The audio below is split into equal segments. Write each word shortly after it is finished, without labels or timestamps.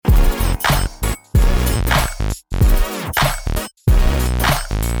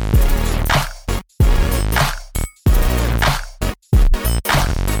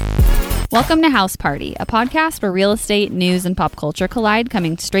Welcome to House Party, a podcast where real estate, news, and pop culture collide,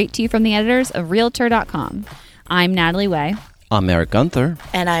 coming straight to you from the editors of Realtor.com. I'm Natalie Way. I'm Eric Gunther.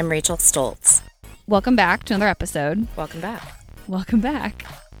 And I'm Rachel Stoltz. Welcome back to another episode. Welcome back. Welcome back.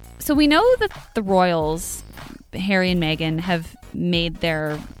 So we know that the royals, Harry and Meghan, have made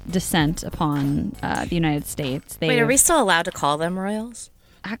their descent upon the United States. Wait, are we still allowed to call them royals?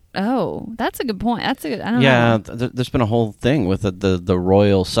 Oh, that's a good point. I don't know. Yeah, there's been a whole thing with the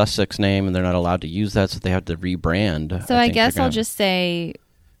Royal Sussex name, and they're not allowed to use that, so they have to rebrand. So I guess I'll just say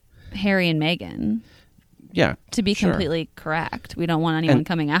Harry and Meghan. Yeah, to be completely correct. We don't want anyone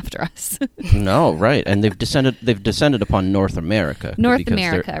coming after us. No, right. And they've descended upon North America. North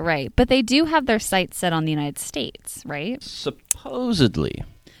America, right. But they do have their sights set on the United States, right? Supposedly,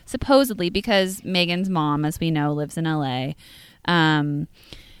 because Meghan's mom, as we know, lives in LA.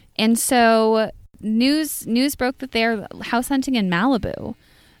 And so news broke that they're house hunting in Malibu,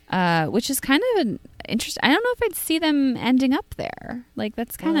 which is kind of an interesting. I don't know if I'd see them ending up there. Like,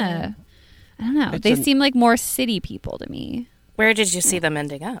 that's kind of, I don't know. They seem like more city people to me. Where did you see them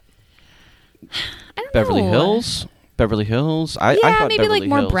ending up? I don't Beverly know. Hills. I thought maybe Beverly like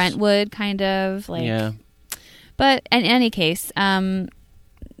more Hills. Brentwood kind of. Like, yeah. But in any case,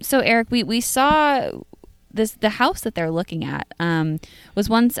 so Eric, we saw the house that they're looking at was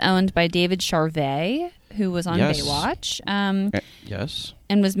once owned by David Charvet, who was on Baywatch. Yes.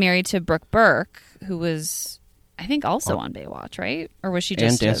 And was married to Brooke Burke, who was, I think, also on Baywatch, right? Or was she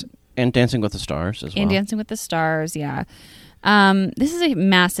just and Dancing with the Stars as well. And Dancing with the Stars, yeah. This is a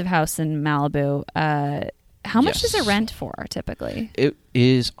massive house in Malibu. How much does it rent for typically? It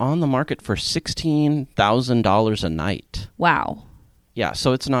is on the market for $16,000 a night. Wow. Yeah,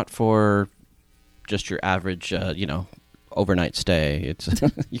 so it's not for just your average, overnight stay. It's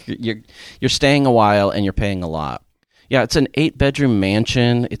you're staying a while and you're paying a lot. Yeah, it's an 8-bedroom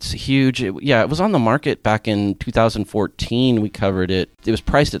mansion. It's huge. It was on the market back in 2014. We covered it. It was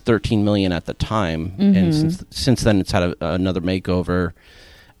priced at $13 million at the time, and since then it's had another makeover.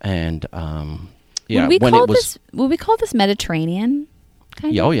 And would we call this Mediterranean?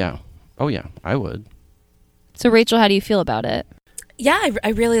 Kind of? Oh yeah, I would. So Rachel, how do you feel about it? Yeah, I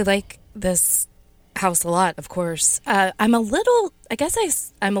really like this house a lot, of course. I'm a little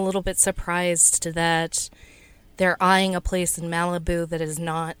bit surprised that they're eyeing a place in Malibu that is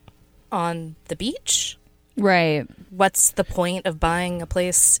not on the beach. Right. What's the point of buying a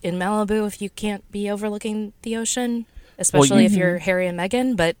place in Malibu if you can't be overlooking the ocean? Especially if you're Harry and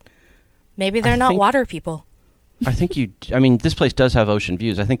Meghan, but maybe they're not water people. I think this place does have ocean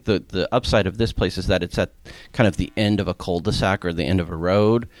views. I think the upside of this place is that it's at kind of the end of a cul-de-sac or the end of a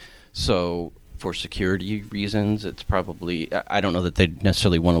road. So for security reasons, it's probably, I don't know that they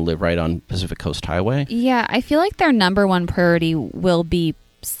necessarily want to live right on Pacific Coast Highway. Yeah, I feel like their number one priority will be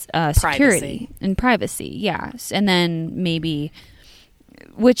security and privacy. Yes. And then maybe,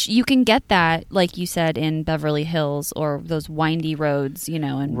 which you can get that, like you said, in Beverly Hills or those windy roads,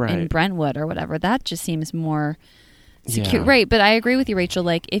 in Brentwood or whatever. That just seems more secure. Yeah. Right. But I agree with you, Rachel.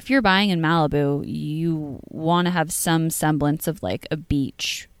 Like, if you're buying in Malibu, you want to have some semblance of like a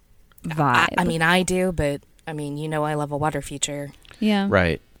beach vibe. I do, but I love a water feature. Yeah.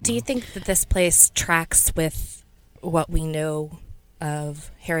 Right. Do you think that this place tracks with what we know of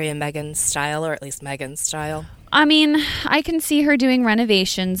Harry and Meghan's style, or at least Meghan's style? I can see her doing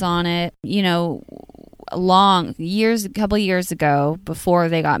renovations on it. A couple years ago, before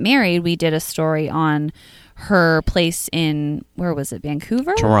they got married, we did a story on her place in, where was it,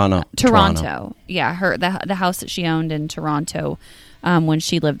 Vancouver? Toronto. Yeah, the house that she owned in Toronto when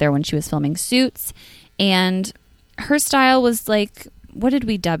she lived there when she was filming Suits. And her style was like, what did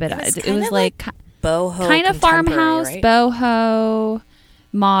we dub it as? It was like boho, kind of farmhouse, right? Boho,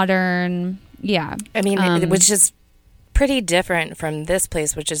 modern. Yeah. Which is pretty different from this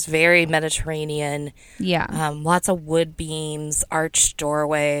place, which is very Mediterranean. Yeah. Lots of wood beams, arched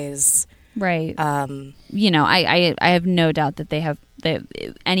doorways. Right. I have no doubt that they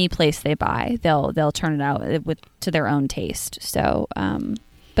any place they buy, they'll turn it out to their own taste. So,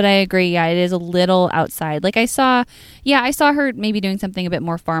 but I agree. Yeah, it is a little outside. Like I saw her maybe doing something a bit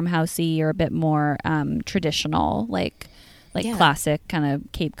more farmhousey or a bit more traditional, like classic kind of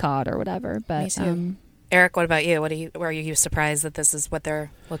Cape Cod or whatever. But me too. Eric, what about you? Were you surprised that this is what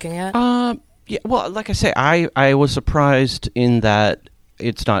they're looking at? Yeah. Well, like I say, I was surprised in that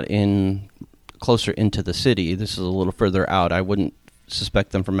it's not closer into the city. This is a little further out. I wouldn't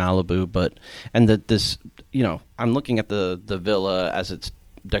suspect them from Malibu, I'm looking at the villa as it's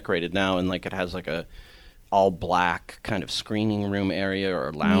decorated now, and like it has like a all black kind of screening room area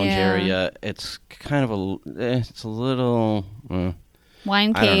or lounge area. It's kind of it's a little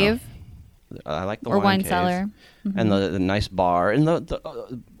wine cave. I like the or wine cave. cellar. And the nice bar, and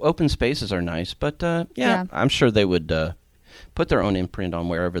the open spaces are nice. But yeah, I'm sure they would put their own imprint on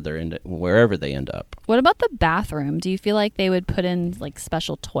wherever they end up. What about the bathroom? Do you feel like they would put in like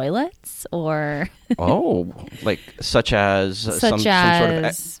special toilets or like such as some sort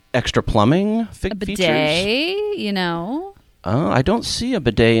of extra plumbing a bidet? Features? I don't see a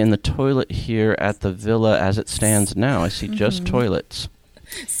bidet in the toilet here at the villa as it stands now. I see just toilets.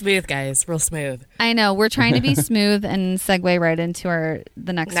 Smooth, guys, real smooth. I know, we're trying to be smooth and segue right into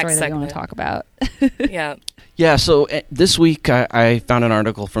the next story that we want to talk about. Yeah, so this week I found an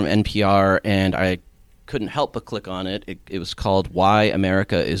article from NPR, and I couldn't help but click on it. It was called "Why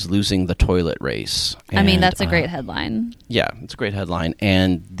America is Losing the Toilet Race." I mean, that's a great headline. Yeah, it's a great headline,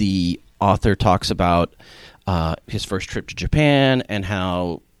 and the author talks about his first trip to Japan and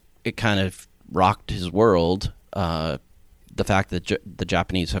how it kind of rocked his world. The fact that the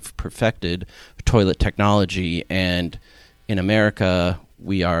Japanese have perfected toilet technology, and in America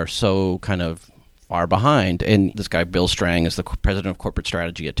we are so kind of far behind. And this guy Bill Strang is the president of corporate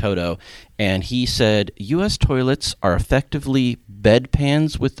strategy at Toto, and he said U.S. toilets are effectively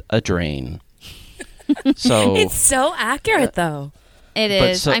bedpans with a drain. So it's so accurate, though. It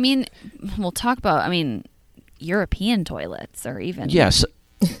is. I mean, we'll talk about. I mean, European toilets are even. Yes.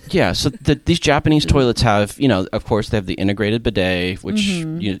 Yeah, so these Japanese toilets have, of course, they have the integrated bidet, which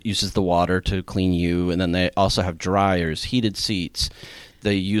uses the water to clean you, and then they also have dryers, heated seats.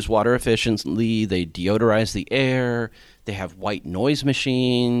 They use water efficiently. They deodorize the air. They have white noise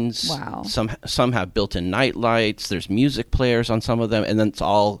machines. Wow. Some have built-in night lights. There's music players on some of them, and then it's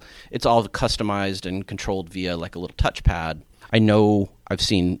all customized and controlled via like a little touchpad. I know I've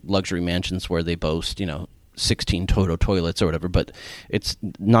seen luxury mansions where they boast, 16 Toto toilets or whatever, but it's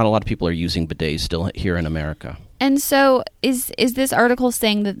not a lot of people are using bidets still here in America. And so is this article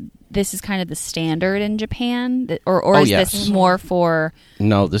saying that this is kind of the standard in Japan, or is this more for?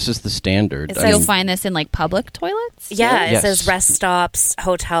 No, this is the standard. So you'll find this in like public toilets? Yeah, it says rest stops,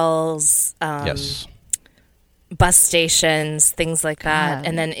 hotels, yes. bus stations, things like that,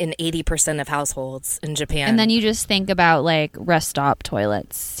 and then in 80% of households in Japan. And then you just think about like rest stop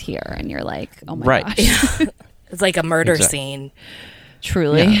toilets here, and you're like, oh my gosh. Yeah. It's like a murder scene.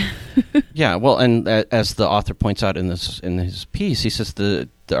 Truly. Yeah, well, and as the author points out in his piece, he says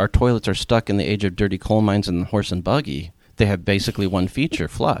our toilets are stuck in the age of dirty coal mines and horse and buggy. They have basically one feature,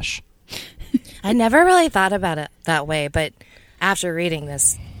 flush. I never really thought about it that way, but after reading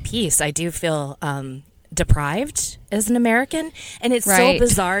this piece, I do feel deprived as an American, and it's so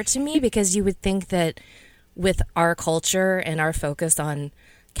bizarre to me because you would think that with our culture and our focus on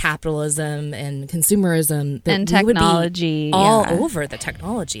capitalism and consumerism that and technology we would be all over the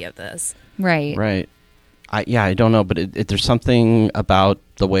technology of this. Right. I don't know, but there's something about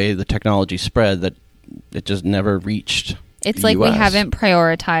the way the technology spread that it just never reached. It's like US. We haven't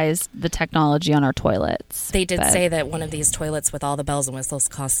prioritized the technology on our toilets. They did say that one of these toilets with all the bells and whistles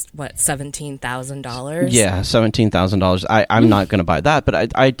cost, what, $17,000? Yeah, $17,000. I'm not going to buy that,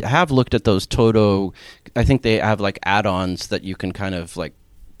 but I have looked at those Toto. I think they have like add-ons that you can kind of like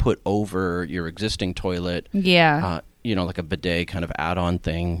put over your existing toilet. Yeah. Like a bidet kind of add-on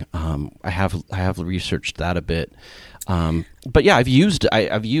thing. I have researched that a bit. But yeah, I've used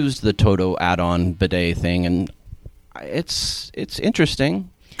the Toto add-on bidet thing, and it's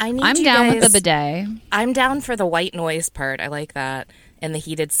interesting. I'm down with the bidet. I'm down for the white noise part. I like that, and the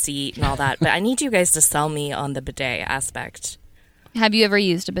heated seat and all that. But I need you guys to sell me on the bidet aspect. Have you ever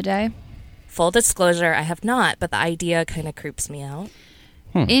used a bidet? Full disclosure, I have not, but the idea kind of creeps me out.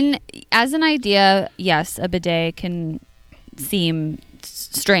 As an idea, yes, a bidet can seem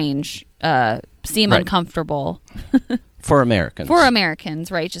strange, seem uncomfortable. For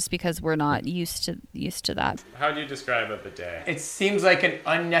Americans. Right? Just because we're not used to that. How do you describe a bidet? It seems like an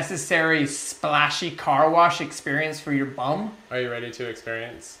unnecessary splashy car wash experience for your bum. Are you ready to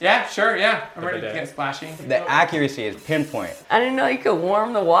experience? Yeah, sure, yeah. I'm ready bidet. to get splashy. The accuracy is pinpoint. I didn't know you could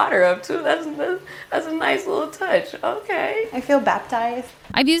warm the water up too. That's a nice little touch. Okay. I feel baptized.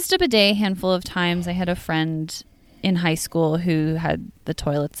 I've used a bidet a handful of times. I had a friend in high school who had the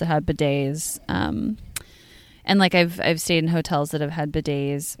toilets that had bidets. And like I've stayed in hotels that have had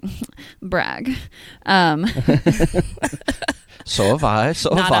bidets. Brag. So have I.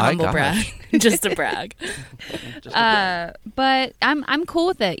 Not a humble brag. Just a brag. But I'm cool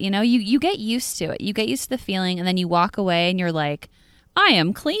with it. You get used to it. You get used to the feeling, and then you walk away and you're like, I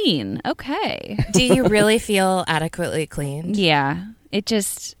am clean. Okay. Do you really feel adequately cleaned? Yeah.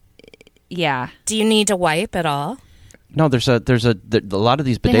 Yeah. Do you need to wipe at all? No, there's a lot of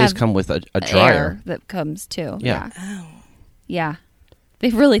these bidets come with a dryer air that comes too. Yeah. Oh. Yeah.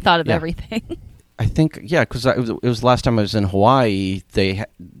 They've really thought of Yeah. everything. I think, yeah, because it was the last time I was in Hawaii.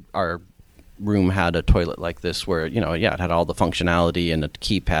 Our room had a toilet like this, where it had all the functionality and a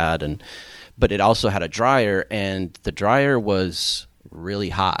keypad, but it also had a dryer, and the dryer was really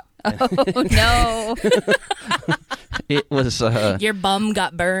hot. Oh no! It was Your bum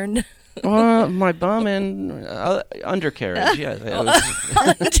got burned. my bum and undercarriage. Yeah, it was,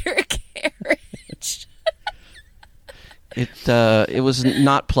 Undercarriage. it was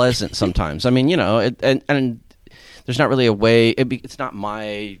not pleasant sometimes. I mean, and there's not really a way. It's not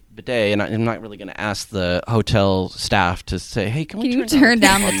my bidet, and I'm not really going to ask the hotel staff to say, "Hey, can you we turn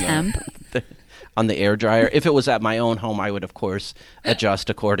down the temp on the air dryer?" If it was at my own home, I would of course adjust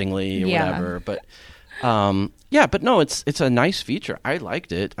accordingly or whatever. But but no, it's a nice feature. I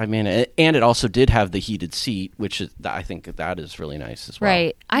liked it. I mean, and it also did have the heated seat, which I think that is really nice as well.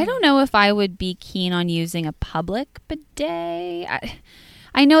 Right. I don't know if I would be keen on using a public bidet.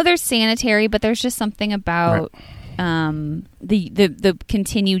 I know there's sanitary, but there's just something about the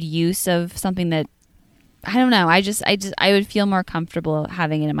continued use of something that I don't know. I would feel more comfortable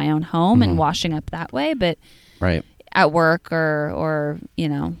having it in my own home and washing up that way. But at work or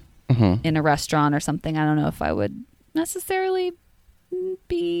in a restaurant or something, I don't know if I would necessarily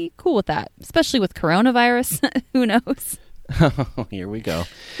be cool with that, especially with coronavirus. Who knows? Here we go.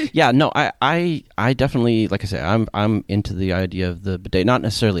 Yeah, no, I definitely, like I said, I'm into the idea of the bidet, not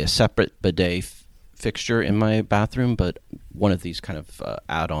necessarily a separate bidet fixture in my bathroom, but one of these kind of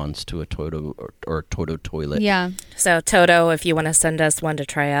add-ons to a Toto or Toto toilet. Yeah. So Toto, if you want to send us one to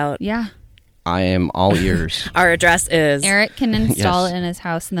try out. Yeah. I am all ears. Our address is... Eric can install Yes. it in his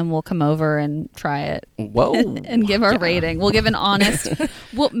house, and then we'll come over and try it. Whoa. And give our rating. We'll give an honest...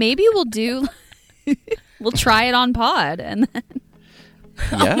 maybe we'll do... we'll try it on pod, and then...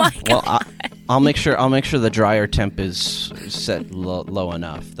 Yeah. Well, I'll make sure the dryer temp is set low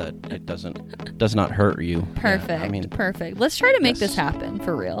enough that it does not hurt you. Perfect. Yeah, perfect. Let's try to make this happen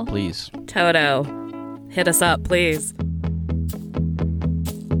for real. Please. Toto, hit us up, please.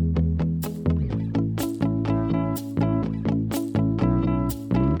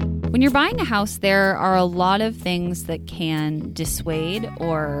 When you're buying a house, there are a lot of things that can dissuade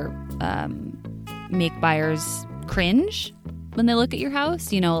or make buyers cringe when they look at your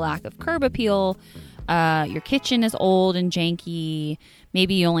house. A lack of curb appeal. Your kitchen is old and janky.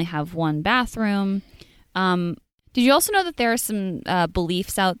 Maybe you only have one bathroom. Did you also know that there are some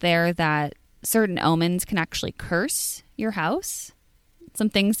beliefs out there that certain omens can actually curse your house? Some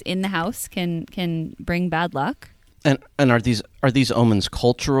things in the house can bring bad luck. And are these omens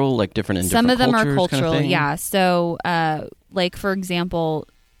cultural, like different in Some different of them are cultures cultural, kind of thing? yeah. So, like for example,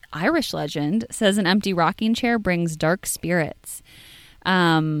 Irish legend says an empty rocking chair brings dark spirits.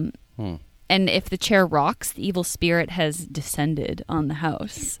 And if the chair rocks, the evil spirit has descended on the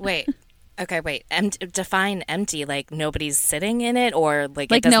house. Wait. Define empty. Like nobody's sitting in it, or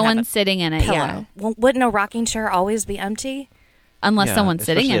like Like it no doesn't have one's sitting in it. pillow. Yeah, Well, wouldn't a rocking chair always be empty? unless Yeah, someone's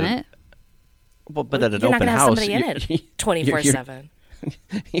sitting in especially it. Well, but at an You're not open gonna have house, somebody in it 24/7.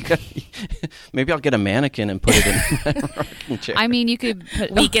 Maybe I'll get a mannequin and put it in my rocking chair. I mean, you could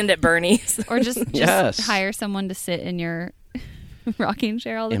put Weekend at Bernie's. or just Yes. hire someone to sit in your rocking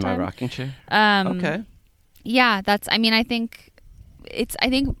chair all the in time. my rocking chair. Okay. Yeah, I think it's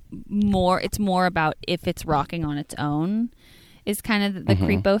more about if it's rocking on its own is kind of the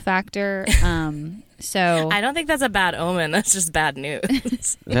creepo factor. So I don't think that's a bad omen. That's just bad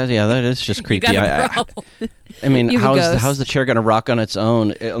news. That is just You creepy. got a problem. I mean, You have a ghost. how's the chair going to rock on its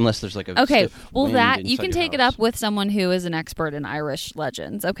own unless there's like a okay, stiff well wind that you inside can your take it house? up with someone who is an expert in Irish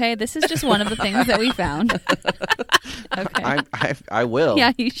legends. Okay, this is just one of the things that we found. Okay, I will.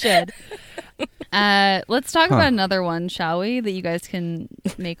 yeah, you should. Let's talk about another one, shall we? That you guys can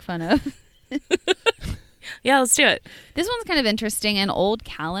make fun of. Yeah, let's do it. This one's kind of interesting. An old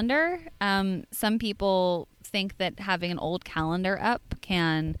calendar. Some people think that having an old calendar up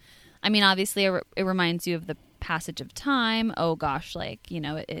can, obviously it reminds you of the passage of time. Oh gosh, it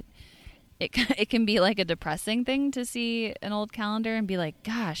can be like a depressing thing to see an old calendar and be like,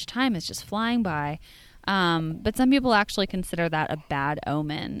 gosh, time is just flying by. But some people actually consider that a bad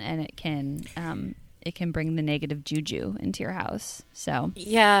omen, and it can bring the negative juju into your house. So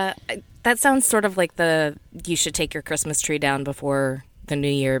Yeah, that sounds sort of like you should take your Christmas tree down before the new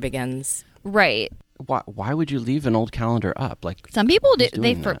year begins. right. Why would you leave an old calendar up? Like Some people do. who's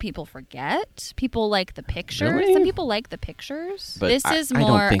doing that? People forget. People like the pictures. Really? Some people like the pictures. But This I is don't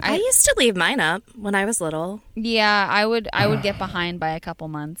more. think- I used to leave mine up when I was little. Yeah, I would get behind by a couple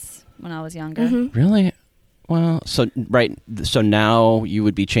months when I was younger. Mm-hmm. Really? Well, so now you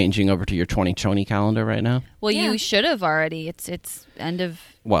would be changing over to your 2020 calendar right now? Well, Yeah. you should have already. It's end of.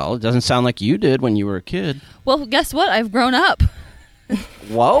 Well, it doesn't sound like you did when you were a kid. Well, guess what? I've grown up.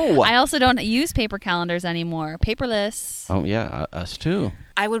 Whoa. I also don't use paper calendars anymore. Paperless. Oh, yeah, us too.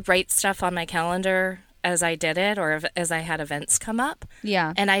 I would write stuff on my calendar as I did it or as I had events come up.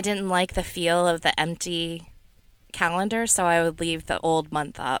 Yeah. And I didn't like the feel of the empty calendar, so I would leave the old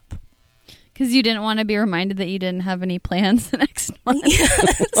month up. Because you didn't want to be reminded that you didn't have any plans the next month.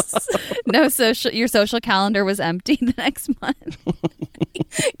 No social. Your social calendar was empty the next month.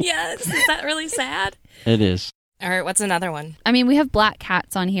 Yes. Is that really sad? It is. All right, what's another one? I mean, we have black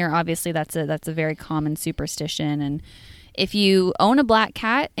cats on here. Obviously, that's a very common superstition. And if you own a black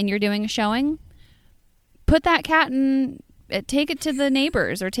cat and you're doing a showing, put that cat in. Take it to the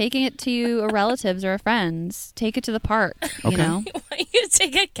neighbors or taking it to a relatives or a friends. Take it to the park, you know? Why you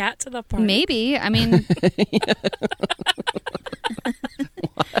take a cat to the park? Maybe. I mean,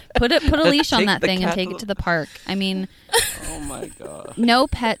 put a leash on Take that the thing and cat take to it to the park. I mean, Oh, my God. no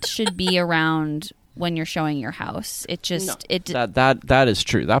pets should be around when you're showing your house. It just That is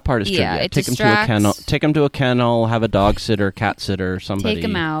true. That part is true. Yeah, it take them to a kennel. distracts. Take them to a kennel. Have a dog sitter, cat sitter, somebody. take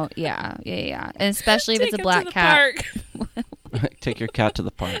them out. Yeah. And especially if Take it's a him black to the cat. park. Take your cat to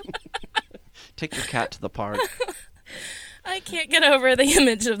the park. Take your cat to the park. I can't get over the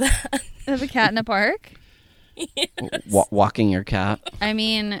image of that. Of a cat in a park. Walking your cat. I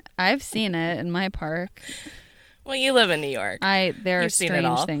mean, I've seen it in my park. Well, you live in New York. There are You've seen it strange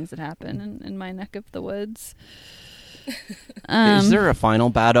all. things that happen in my neck of the woods. Is there a final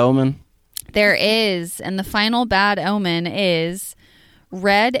bad omen? There is, and the final bad omen is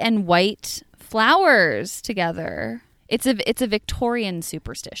red and white flowers together. It's a Victorian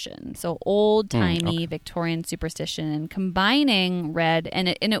superstition, so old timey Victorian superstition, and combining red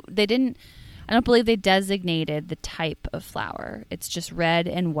they didn't. I don't believe they designated the type of flower. It's just red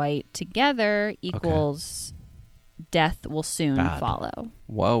and white together equals death will soon Bad. follow.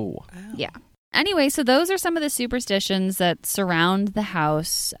 Whoa. Yeah. Anyway, so those are some of the superstitions that surround the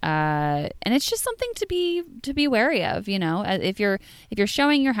house, and it's just something to be wary of. You know, if you're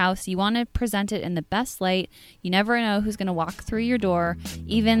showing your house, you want to present it in the best light. You never know who's going to walk through your door.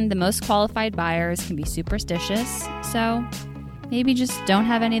 Even the most qualified buyers can be superstitious. So maybe just don't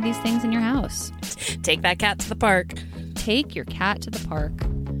have any of these things in your house. Take that cat to the park. Take your cat to the park.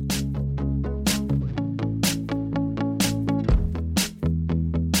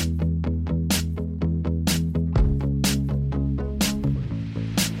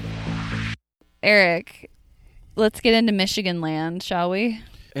 Eric, let's get into Michigan land, shall we?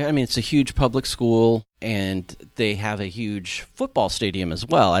 I mean, it's a huge public school, and they have a huge football stadium as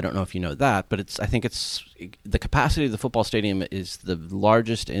well. I don't know if you know that, but I think the capacity of the football stadium is the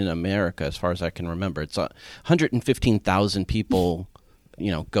largest in America, as far as I can remember. It's 115,000 people,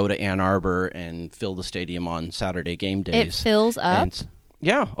 go to Ann Arbor and fill the stadium on Saturday game days. It fills up?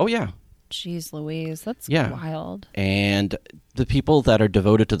 Yeah. Oh, yeah. Jeez Louise, that's Yeah. wild. And the people that are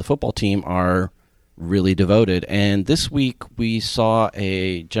devoted to the football team are really devoted. And this week we saw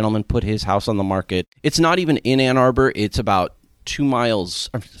a gentleman put his house on the market. It's not even in Ann Arbor. It's about 2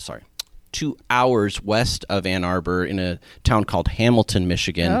 hours west of Ann Arbor in a town called Hamilton,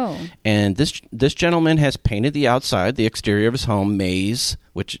 Michigan. Oh. And this gentleman has painted the exterior of his home maize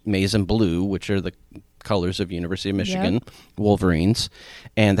and blue, which are the colors of University of Michigan Wolverines.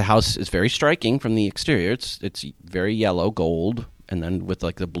 And the house is very striking from the exterior. It's very yellow gold, and then with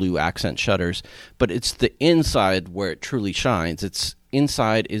like the blue accent shutters. But it's the inside where it truly shines. It's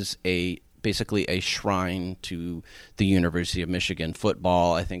inside is basically a shrine to the University of Michigan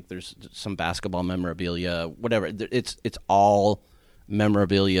football. I think there's some basketball memorabilia, whatever. It's all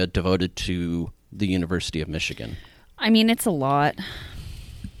memorabilia devoted to the University of Michigan. I mean, it's a lot.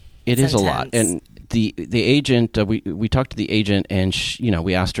 It is a lot. intense. And the agent, we talked to the agent, and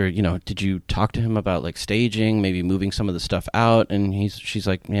we asked her, did you talk to him about like staging, maybe moving some of the stuff out? And she's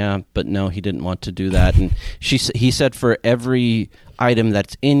like, yeah, but no, he didn't want to do that. And he said for every item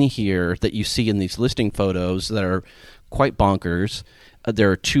that's in here that you see in these listing photos that are quite bonkers,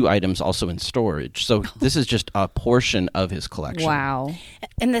 there are 2 items also in storage. So this is just a portion of his collection. Wow.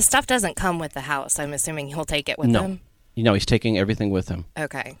 And the stuff doesn't come with the house. I'm assuming he'll take it with him. No, he's taking everything with him.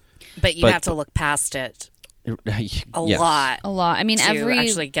 Okay. But you have to look past it a Yes. lot. A lot. I mean, to every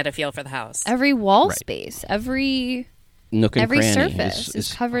actually get a feel for the house. every wall Right. space, every Nook and cranny surface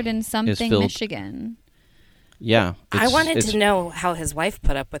is covered in something filled. Michigan. Yeah. I wanted it's- to know how his wife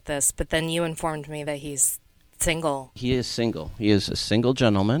put up with this, but then you informed me that he's Single. He is single. He is a single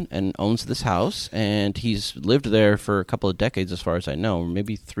gentleman and owns this house, and he's lived there for a couple of decades, as far as I know,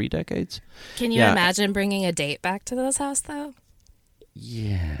 maybe 3 decades. Can you imagine bringing a date back to this house, though?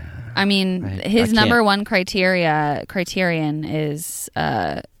 Yeah. I mean, his number one criterion is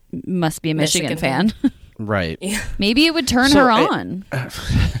must be a Michigan fan. Right. Yeah. Maybe it would turn her on.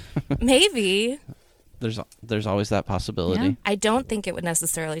 Maybe. There's always that possibility. Yeah. I don't think it would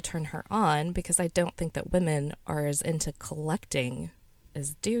necessarily turn her on because I don't think that women are as into collecting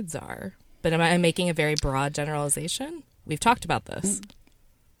as dudes are. But am I making a very broad generalization? We've talked about this.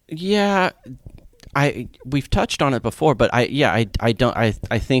 Yeah, we've touched on it before, but I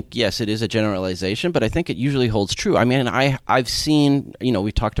think yes, it is a generalization, but I think it usually holds true. I mean, I've seen,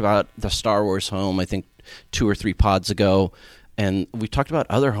 we talked about the Star Wars home, I think 2 or 3 pods ago. And we've talked about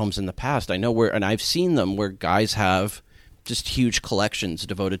other homes in the past. I know and I've seen them where guys have just huge collections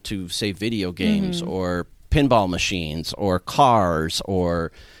devoted to, say, video games or pinball machines or cars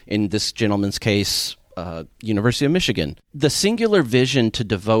or, in this gentleman's case, University of Michigan. The singular vision to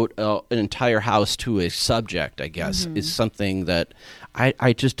devote an entire house to a subject, I guess, is something that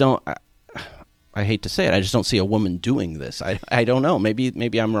I just don't... I hate to say it. I just don't see a woman doing this. I don't know. Maybe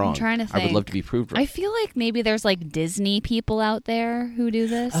I'm wrong. I'm trying to think. I would love to be proved wrong. I feel like maybe there's like Disney people out there who do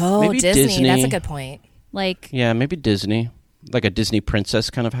this. Oh, Maybe Disney. That's a good point. Like, yeah, maybe Disney. Like a Disney princess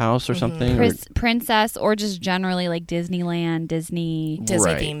kind of house or something. Princess, or just generally like Disneyland, Disney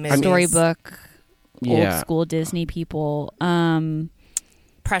Right. theme movies. storybook, Yeah. old school Disney people.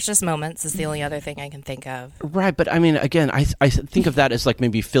 Precious Moments is the only other thing I can think of. Right, but I mean, again, I think of that as like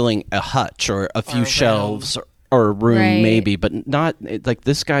maybe filling a hutch or a few shelves or a room, Right. maybe, but not like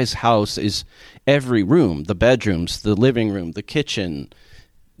this guy's house is every room, the bedrooms, the living room, the kitchen.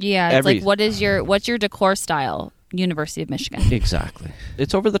 Yeah, it's like what's your decor style? University of Michigan. Exactly.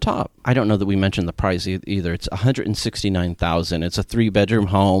 It's over the top. I don't know that we mentioned the price either. It's $169,000. It's a 3-bedroom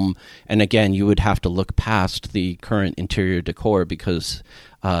home, and again, you would have to look past the current interior decor because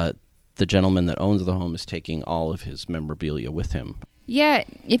the gentleman that owns the home is taking all of his memorabilia with him. Yeah,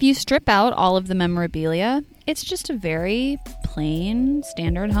 if you strip out all of the memorabilia, it's just a very plain,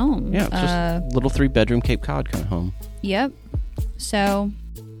 standard home. Yeah, it's just a little 3-bedroom Cape Cod kind of home. Yep. So,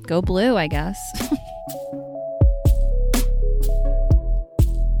 go blue, I guess.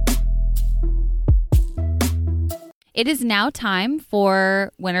 It is now time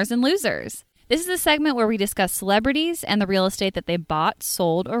for Winners and Losers. This is a segment where we discuss celebrities and the real estate that they bought,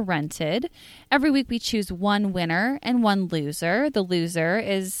 sold, or rented. Every week we choose one winner and one loser. The loser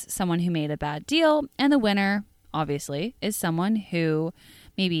is someone who made a bad deal, and the winner, obviously, is someone who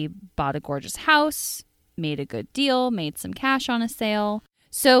maybe bought a gorgeous house, made a good deal, made some cash on a sale.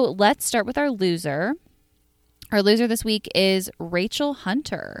 So let's start with our loser. Our loser this week is Rachel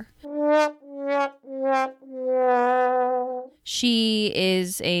Hunter. She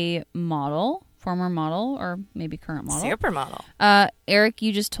is a model, former model, or maybe current model. Supermodel. Eric,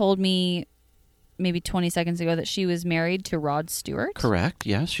 you just told me maybe 20 seconds ago that she was married to Rod Stewart. Correct.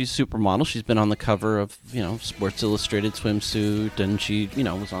 Yes, she's a supermodel. She's been on the cover of, Sports Illustrated swimsuit, and she,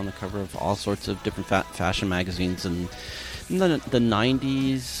 was on the cover of all sorts of different fashion magazines. And in the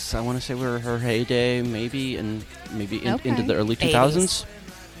 90s, I want to say were her heyday, maybe, and maybe into the early 2000s. 80s.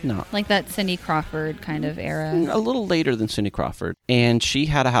 No. Like that Cindy Crawford kind of era. A little later than Cindy Crawford. And she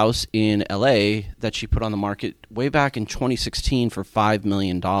had a house in L.A. that she put on the market way back in 2016 for $5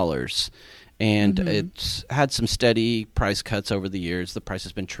 million. And it's had some steady price cuts over the years. The price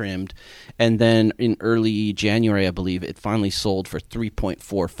has been trimmed. And then in early January, I believe, it finally sold for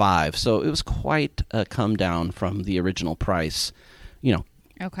 $3.45. So it was quite a come down from the original price,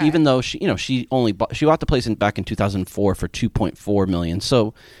 Okay. Even though she bought the place back in 2004 for $2.4 million.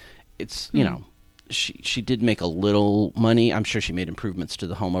 So it's, she did make a little money. I'm sure she made improvements to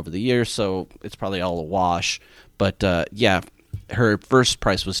the home over the years, so it's probably all a wash. But her first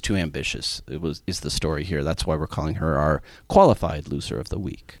price was too ambitious. Is the story here. That's why we're calling her our qualified loser of the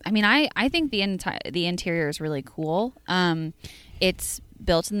week. I mean, I think the interior is really cool. It's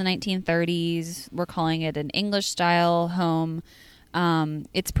built in the 1930s. We're calling it an English style home.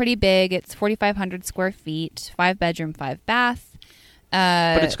 It's pretty big. It's 4,500 square feet, 5-bedroom, 5-bath.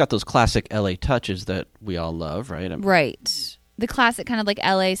 But it's got those classic LA touches that we all love, right? Right. The classic kind of like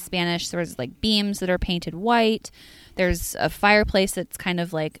LA Spanish, there's like beams that are painted white. There's a fireplace that's kind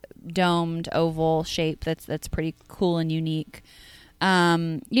of like domed oval shape that's pretty cool and unique.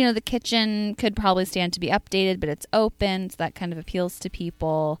 The kitchen could probably stand to be updated, but it's open, so that kind of appeals to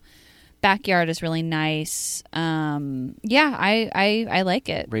people. Backyard is really nice. I like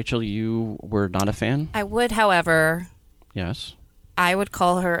it. Rachel, you were not a fan? I would, however, Yes. I would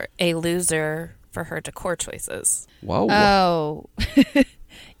call her a loser for her decor choices. Whoa. Oh,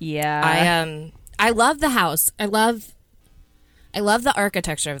 yeah. I love the house. I love the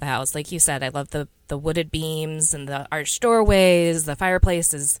architecture of the house. Like you said, I love the wooded beams and the arched doorways. The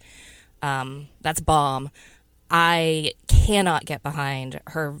fireplace is that's bomb. I cannot get behind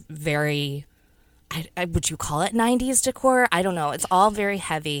her very, would you call it 90s decor? I don't know. It's all very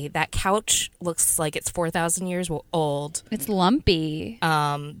heavy. That couch looks like it's 4,000 years old. It's lumpy.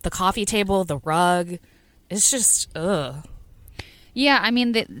 The coffee table, the rug, it's just, ugh. Yeah, I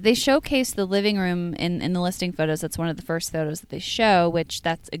mean, they showcase the living room in the listing photos. That's one of the first photos that they show, which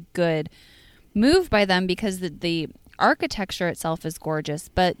that's a good move by them because the architecture itself is gorgeous.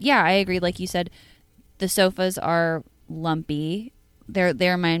 But yeah, I agree. Like you said, the sofas are lumpy. They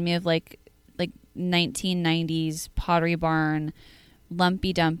remind me of like 1990s Pottery Barn,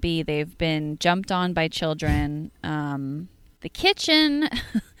 lumpy dumpy. They've been jumped on by children. The kitchen,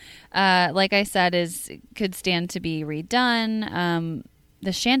 like I said, could stand to be redone.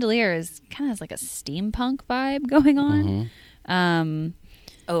 The chandelier kind of has like a steampunk vibe going on.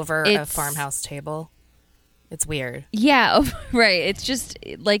 Over a farmhouse table. It's weird. Yeah, right. It's just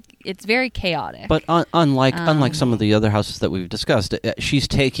like it's very chaotic. But unlike some of the other houses that we've discussed, she's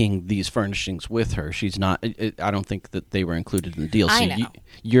taking these furnishings with her. She's not. I don't think that they were included in the deal. So I know.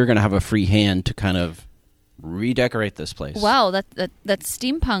 You're going to have a free hand to kind of redecorate this place. Wow, that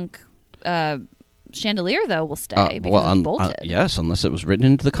steampunk chandelier though will stay because it's bolted. Yes, unless it was written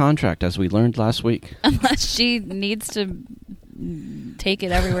into the contract, as we learned last week. Unless she needs to take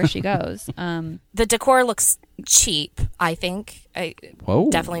it everywhere she goes. The decor looks cheap, I think.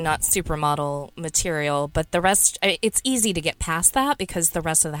 Whoa. Definitely not supermodel material, but the rest, it's easy to get past that because the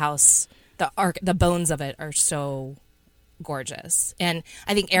rest of the house, the bones of it are so gorgeous. And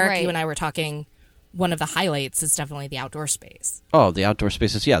I think, Eric, Right. you and I were talking, one of the highlights is definitely the outdoor space. Oh, the outdoor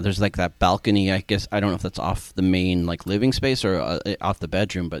spaces. Yeah, there's like that balcony. I guess I don't know if that's off the main like living space or off the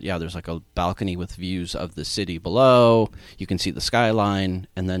bedroom, but yeah, there's like a balcony with views of the city below. You can see the skyline,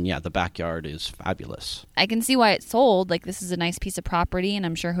 and then yeah, the backyard is fabulous. I can see why it sold. Like this is a nice piece of property, and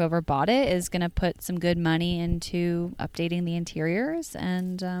I'm sure whoever bought it is going to put some good money into updating the interiors.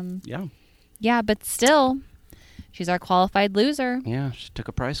 And yeah, but still, she's our qualified loser. Yeah, she took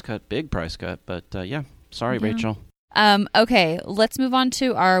a price cut, big price cut, but yeah, sorry, Rachel. Okay, let's move on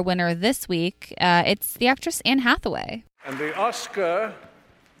to our winner this week. It's the actress Anne Hathaway. And the Oscar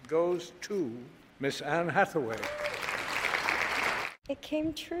goes to Miss Anne Hathaway. It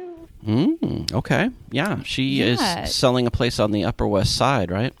came true. Okay. Yeah, she is selling a place on the Upper West Side,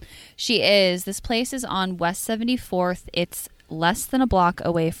 right? She is. This place is on West 74th. It's less than a block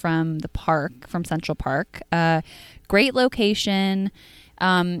away from the park, from Central Park. Great location.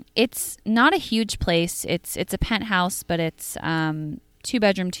 It's not a huge place. It's a penthouse, but it's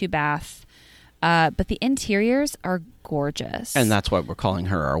 2-bedroom, 2-bath. But the interiors are gorgeous. And that's why we're calling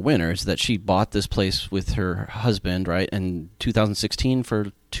her our winner, is that she bought this place with her husband, right, in 2016 for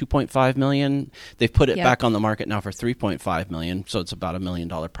 $2.5 million. They've put it back on the market now for $3.5 million, so it's about $1 million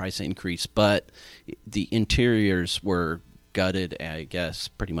price increase. But the interiors were gutted, I guess,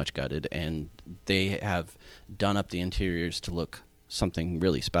 pretty much gutted, and they have done up the interiors to look something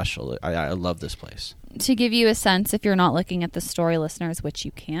really special. I love this place. To give you a sense, if you're not looking at the story, listeners, which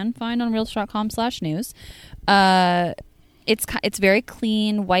you can find on realtor.com/news, it's very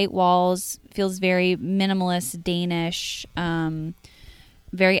clean, white walls, feels very minimalist, Danish,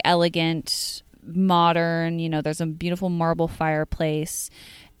 very elegant, modern. You know, there's a beautiful marble fireplace,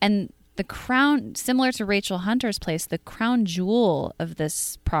 and the crown, similar to Rachel Hunter's place, the crown jewel of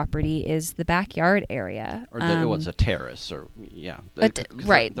this property is the backyard area. Or what's a terrace, or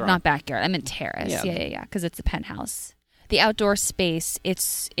right, not backyard. I meant terrace. Yeah, because it's a penthouse. The outdoor space,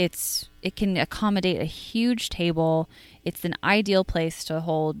 it can accommodate a huge table. It's an ideal place to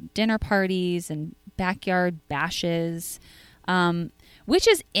hold dinner parties and backyard bashes, which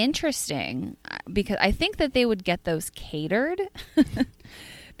is interesting because I think that they would get those catered.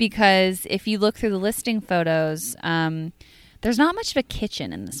 Because if you look through the listing photos, there's not much of a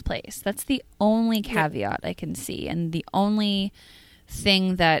kitchen in this place. That's the only caveat I can see. And the only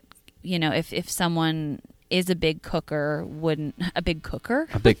thing that, you know, if someone is a big cooker, a big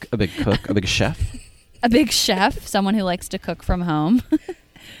chef? A big chef, someone who likes to cook from home,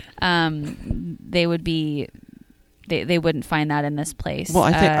 they would be... They wouldn't find that in this place. Well,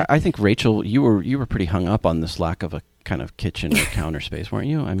 I think Rachel, you were pretty hung up on this lack of a kind of kitchen or counter space, weren't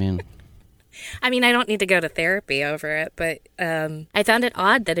you? I mean, I don't need to go to therapy over it, but I found it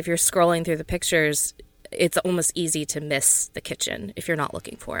odd that if you're scrolling through the pictures, it's almost easy to miss the kitchen if you're not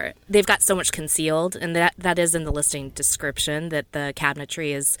looking for it. They've got so much concealed, and that is in the listing description, that the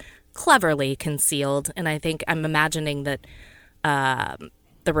cabinetry is cleverly concealed. And I think I'm imagining that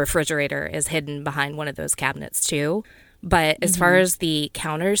the refrigerator is hidden behind one of those cabinets too. But as far as the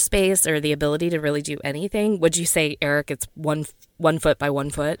counter space or the ability to really do anything, would you say, Eric, it's 1 foot by 1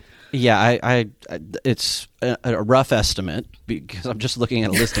 foot? Yeah, I it's a rough estimate because I'm just looking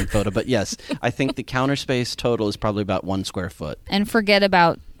at a listing photo. But yes, I think the counter space total is probably about 1 square foot. And forget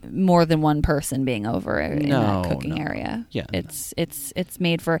about more than one person being over in that cooking area. Yeah, it's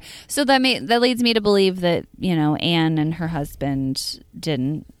made for. So that leads me to believe that, you know, Anne and her husband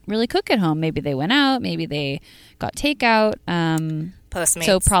didn't really cook at home. Maybe they went out. Maybe they got takeout. Postmates.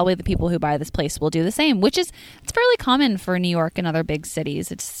 So probably the people who buy this place will do the same, which is it's fairly common for New York and other big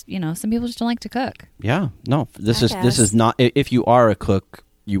cities. It's, you know, some people just don't like to cook. Yeah, no, this is not. If you are a cook,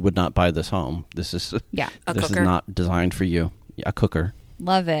 you would not buy this home. This is this is not designed for you. Yeah, a cooker.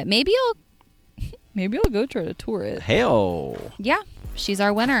 Love it. Maybe I'll go try to tour it. Hey-o. Yeah, she's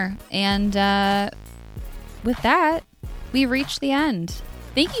our winner. And with that, we reached the end.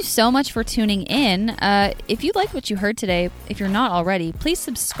 Thank you so much for tuning in. If you liked what you heard today, if you're not already, please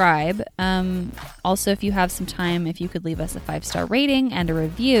subscribe. Also, if you have some time, if you could leave us a 5-star rating and a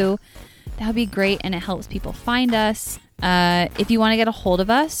review, that would be great, and it helps people find us. If you want to get a hold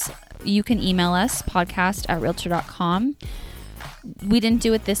of us, you can email us, podcast@realtor.com. We didn't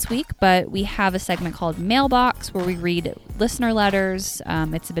do it this week, but we have a segment called Mailbox where we read listener letters.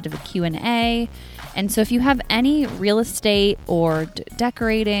 It's a bit of a Q&A. And so if you have any real estate or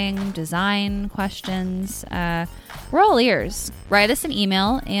decorating, design questions, we're all ears. Write us an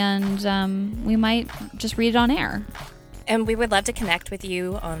email and we might just read it on air. And we would love to connect with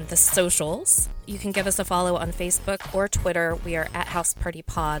you on the socials. You can give us a follow on Facebook or Twitter. We are at House Party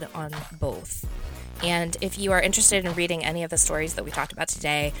Pod on both. And if you are interested in reading any of the stories that we talked about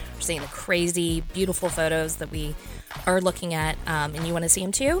today, or seeing the crazy, beautiful photos that we are looking at, and you want to see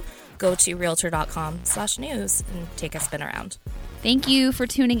them too, go to realtor.com/news and take a spin around. Thank you for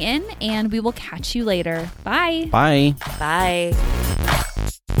tuning in, and we will catch you later. Bye. Bye. Bye.